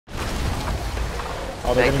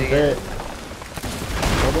Oh, they're getting bit.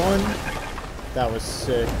 Killed one. That was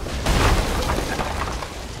sick.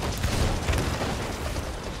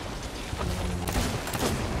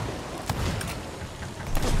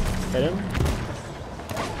 Hit him.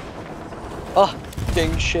 Oh,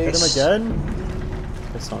 dang chase. Hit him again.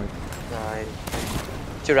 Good song. Nine.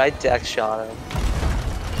 Dude, I deck shot him.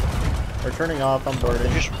 We're turning off. I'm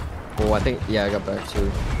boarding. Oh, I think, yeah, I got back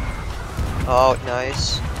too. Oh,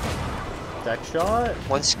 nice. Deck shot.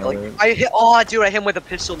 One skill. I hit. Oh, dude, I hit him with a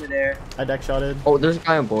pistol midair. I deck shotted. Oh, there's a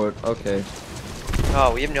guy on board. Okay.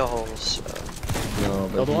 Oh, we have no holes. So. No,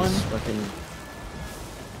 but Another one? he's fucking...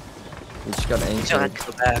 We just got He's gonna have anchored.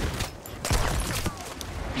 to go back.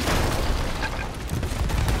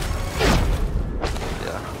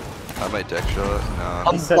 Yeah. I might deck shot.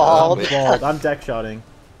 I'm He said, bald. I'm bald. I'm deck shotting.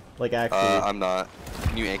 Like, actually. I'm not.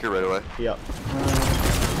 Can you anchor right away? Yep.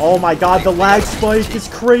 Oh my god, the lag spike is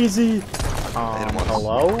crazy!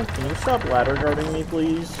 Hello? Can you stop ladder guarding me,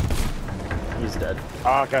 please? He's dead.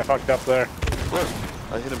 Ah, okay, I fucked up there. Look,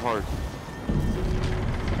 I hit him hard.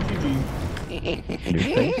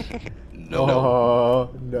 GG. No.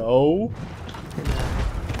 No.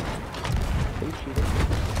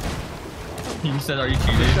 You said, are you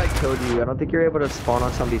cheating? I killed you. I don't think you're able to spawn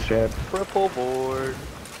on somebody's ship. Purple board.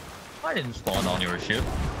 I didn't spawn on your ship.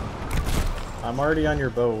 I'm already on your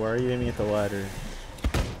boat. Why are you aiming at the ladder?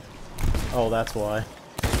 Oh, that's why.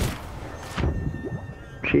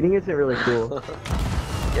 Cheating isn't really cool.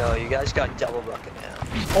 Yo, you guys got double bucket now.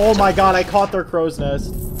 Oh my god, I caught their crow's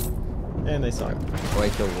nest. And they suck. Oh, I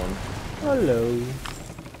killed one. Hello.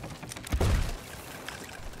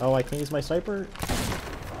 Oh, I can't use my sniper?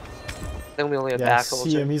 Then we only have Yeah, I back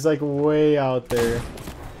see him. He's like way out there.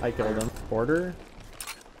 I killed him. Border?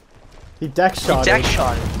 He deck shot Deck him,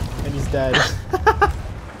 shot him. and he's dead.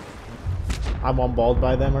 I'm unballed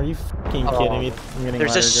by them. Are you fucking kidding me? I'm getting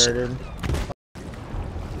ladder guarded.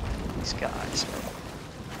 These guys.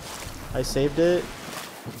 I saved it.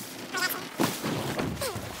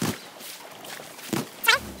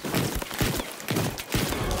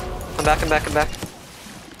 Come back, come back, come back.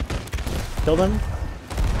 Killed him.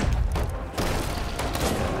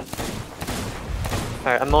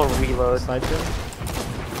 Alright, I'm gonna reload. Sniped him.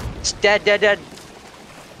 It's dead, dead, dead.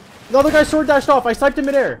 The other guy sword dashed off. I sniped him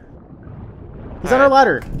midair. He's on our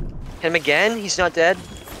ladder. Hit him again. He's not dead.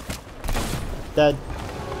 Dead.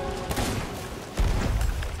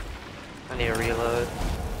 I need to reload.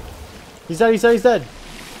 He's dead. He's dead. He's dead.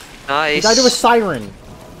 Nice. He died to a siren.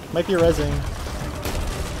 Might be a rezzing.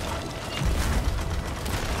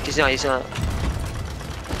 He's not, he's not.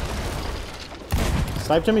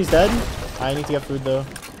 Sniped him. He's dead. I need to get food though.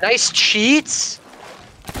 Nice cheats!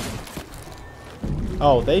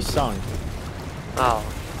 Oh, they sung. Oh.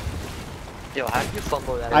 Yo, how did you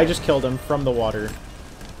fumble that? I just killed him from the water.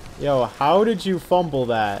 Yo, how did you fumble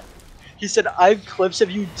that? He said, I have clips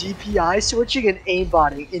of you DPI switching and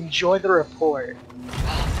aimbotting. Enjoy the report.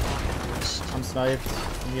 I'm sniped.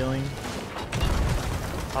 I'm healing.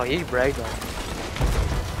 Oh, he bragged on me.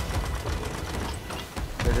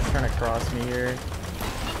 They're just trying to cross me here.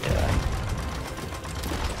 Yeah.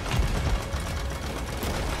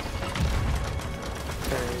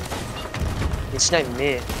 He sniped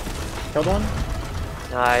me. Killed one.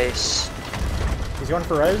 Nice. He's going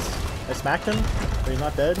for res. I smacked him, but he's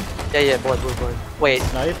not dead. Yeah, yeah, boy, boy, boy. Wait,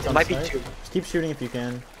 Sniped. it might be two. Just keep shooting if you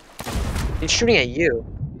can. He's shooting at you.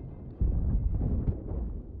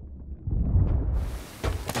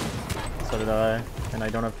 So did I. And I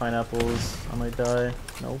don't have pineapples. I might die.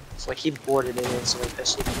 Nope. It's like he boarded it in, so he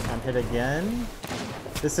pissed me. I'm hit again.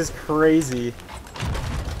 This is crazy.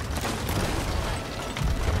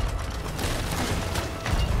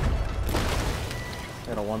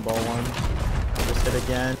 Got a one ball one. Just hit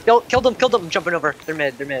again. Killed him, killed him. I'm jumping over. They're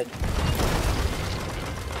mid, they're mid.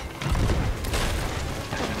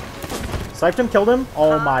 Sniped him, killed him.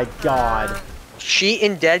 Oh my god. Cheat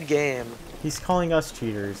in dead game. He's calling us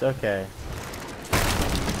cheaters. Okay.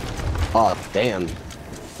 Oh, damn.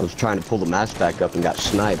 I was trying to pull the mask back up and got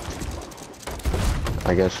sniped.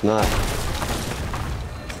 I guess not.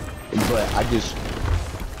 But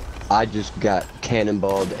I just got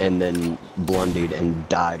cannonballed and then blundered and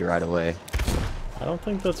died right away. I don't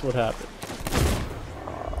think that's what happened.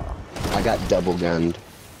 I got double gunned.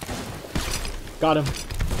 Got him.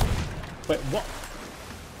 Wait, what?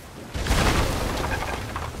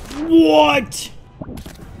 What?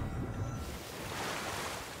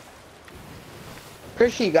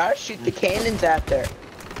 Chrissy, you gotta shoot the cannons out there.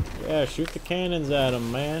 Yeah, shoot the cannons at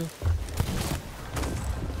him, man.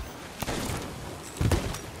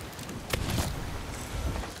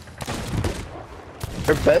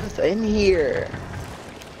 They're both in here.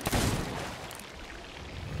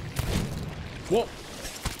 Whoa.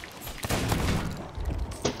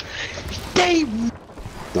 Dave!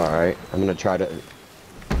 Alright, I'm gonna try to...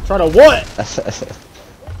 Try to what?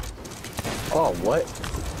 Oh, what?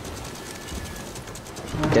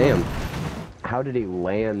 Damn. How did he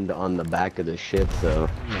land on the back of the ship, though?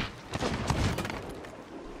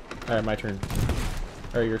 Alright, my turn.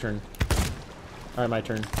 Alright, your turn. Alright, my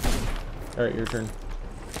turn. Alright, your turn.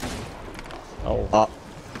 Oh.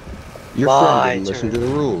 Your My friend didn't listen to the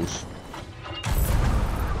rules.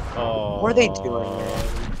 Oh. What are they doing,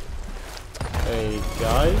 man? Hey,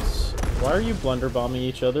 guys. Why are you blunderbombing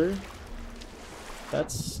each other?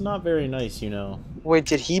 That's not very nice, you know. Wait,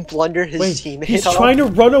 did he blunder his Wait, teammate he's off? trying to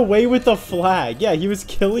run away with the flag. Yeah, he was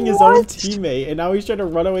killing his own teammate, and now he's trying to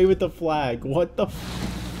run away with the flag. What the f-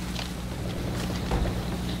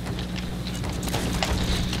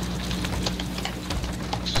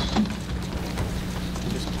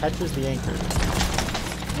 He just catches the anchor.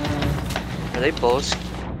 Are they both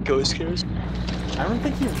ghost kills? I don't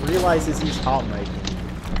think he realizes he's hot miking.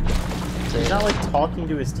 He's not like talking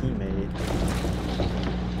to his teammate.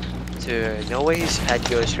 Dude, no way he's had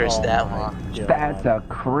ghost kills Oh that my long. God. That's a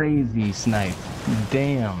crazy snipe.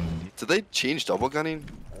 Damn. Did they change double gunning?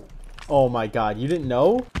 Oh my god, you didn't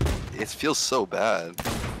know? It feels so bad.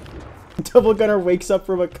 Double Gunner wakes up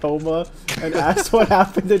from a coma and asks what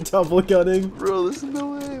happened to double gunning. Bro, there's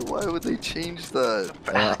no way. Why would they change that?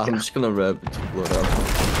 I'm just gonna rev it to blow it up.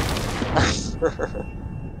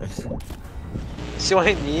 See what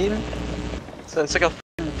I mean? So it's like a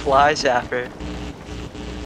f***ing fly zapper.